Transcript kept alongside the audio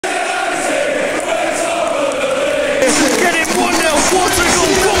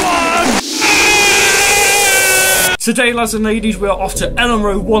Today, lads and ladies, we are off to Elland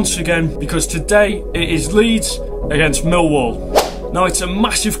Road once again because today it is Leeds against Millwall. Now, it's a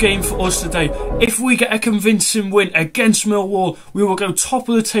massive game for us today. If we get a convincing win against Millwall, we will go top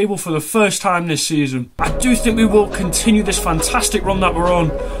of the table for the first time this season. I do think we will continue this fantastic run that we're on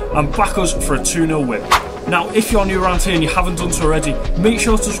and back us for a 2-0 win. Now, if you're new around here and you haven't done so already, make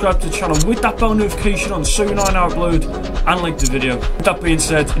sure to subscribe to the channel with that bell notification on so you know when I upload, and like the video. With that being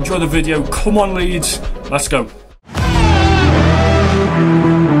said, enjoy the video. Come on, Leeds, let's go.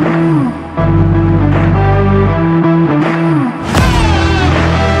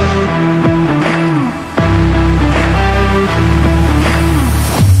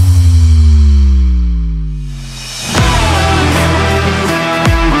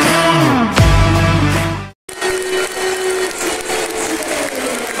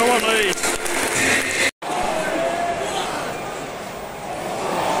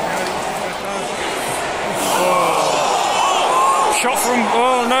 Shot from,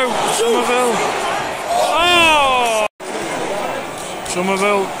 oh no, Somerville. Oh!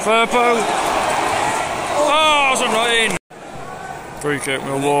 Somerville, Firpo. Oh, it's not in. Free kick,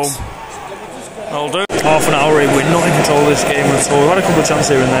 Millwall. That'll do. Half an hour in, we're not in control of this game at all. We've had a couple of chances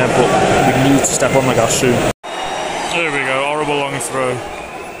here and there, but we need to step on the gas soon. There we go, horrible long throw.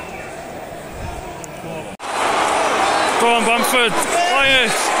 Go on, Bamford, play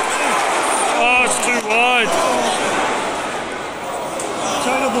it. Oh, it's too wide.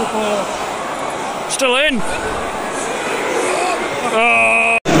 Terrible ball. Still in.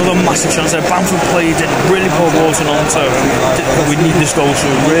 Another massive chance there. Bamford played in. Really poor ball to GNONTO. We need this goal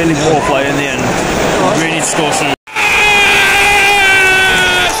soon. Really poor play in the end. We really need to score soon.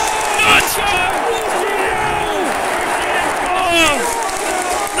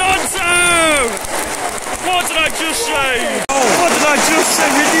 What did I just say? What did I just say?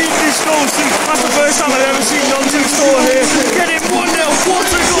 We need this goal soon. That's the first time I've ever seen GNONTO score here. Get it 1-0. What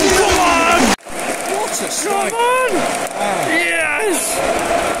a goal. Come on. What a strike. Come on. Yes.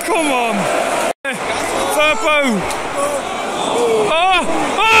 Come on. Firpo.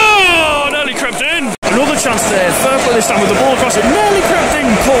 Oh, nearly crept in. Another chance there. Firpo this time with the ball across it. Nearly crept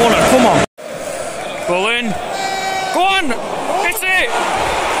in. Corner. Come on. Ball in. Go on. Hit it.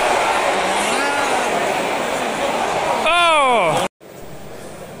 Oh.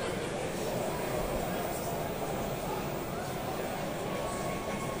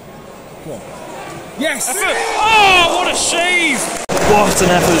 Yes! Oh, what a save! What an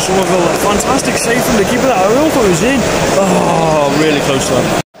effort, Somerville. Fantastic save from the keeper. That I thought was in. Oh, really close to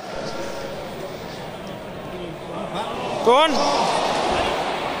that. Go on.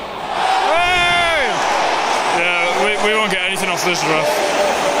 Hey! Yeah, we won't get anything off this ref.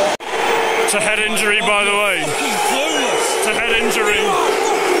 It's a head injury, by the way. It's a head injury.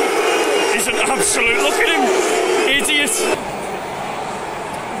 He's an absolute. Look at him, idiot.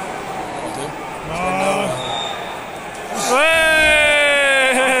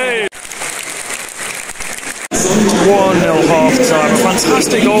 Hey! 1-0 half time. A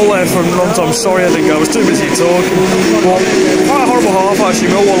fantastic goal there from GNONTO. I'm sorry I didn't go. I was too busy talking. But quite a horrible half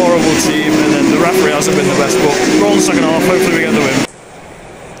actually. Millwall horrible team, and then the referee hasn't been the best. But we're on the second half. Hopefully we get the win.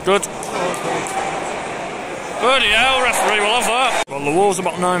 Good. Bloody hell, referee, we'll have that. Well, the wall's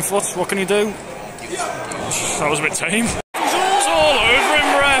about 9 foot. What can you do? That was a bit tame. It's all over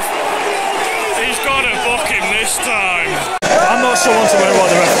him, ref. He's got to book him this time. I'm not so on to worry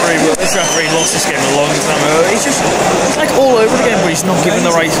about the referee, but this referee lost this game a long time ago. He's like all over the game, but he's not giving the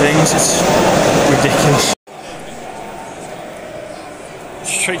right things. It's ridiculous.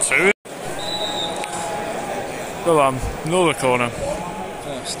 Straight to it. Go on, another corner.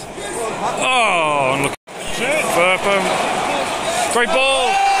 First. Oh, and look. Firpo. Great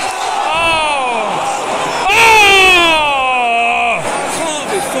ball.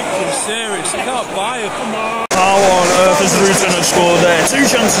 Serious, you can't buy it, come on. How on earth has Rutan scored there? 2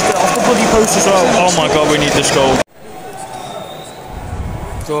 chances off the bloody post as well. Oh my god, we need this goal.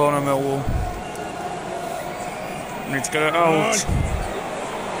 Go on, Millwall. Need to get it out.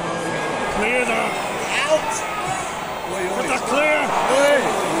 Clear that. Out. Put that clear.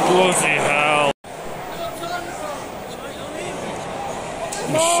 Bloody hell.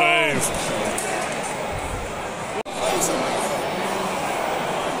 Save.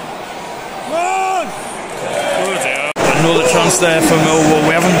 Another chance there for Millwall.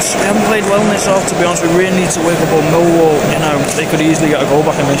 We haven't played well in this half, to be honest. We really need to wake up on Millwall. You know, they could easily get a goal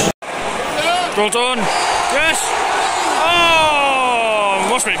back in this. Well done. Yes. Oh,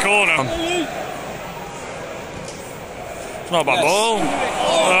 must be a corner. It's not a bad ball.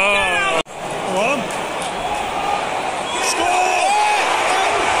 Go on. Score!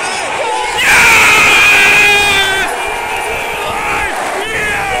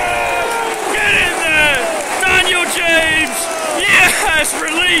 Yes,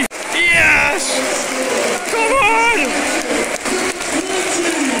 relief! Yes! Come on!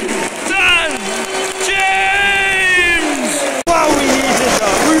 Dan! James! Wow, we needed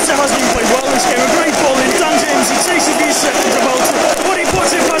that. Ruta hasn't even played well this game. A great ball in. Dan James, he takes a few seconds about it, but he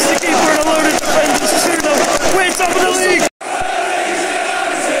puts it past the keeper and a load of defenders. 2-0. We're top of the league.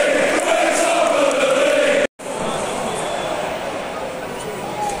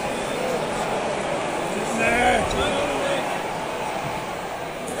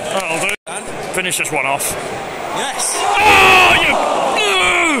 That'll do. Finish this one off. Yes. Oh, you...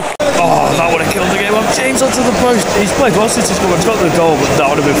 Oh, that would have killed the game. James onto the post. He's played well since he's got the goal, but that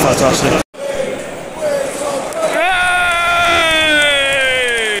would have been fantastic.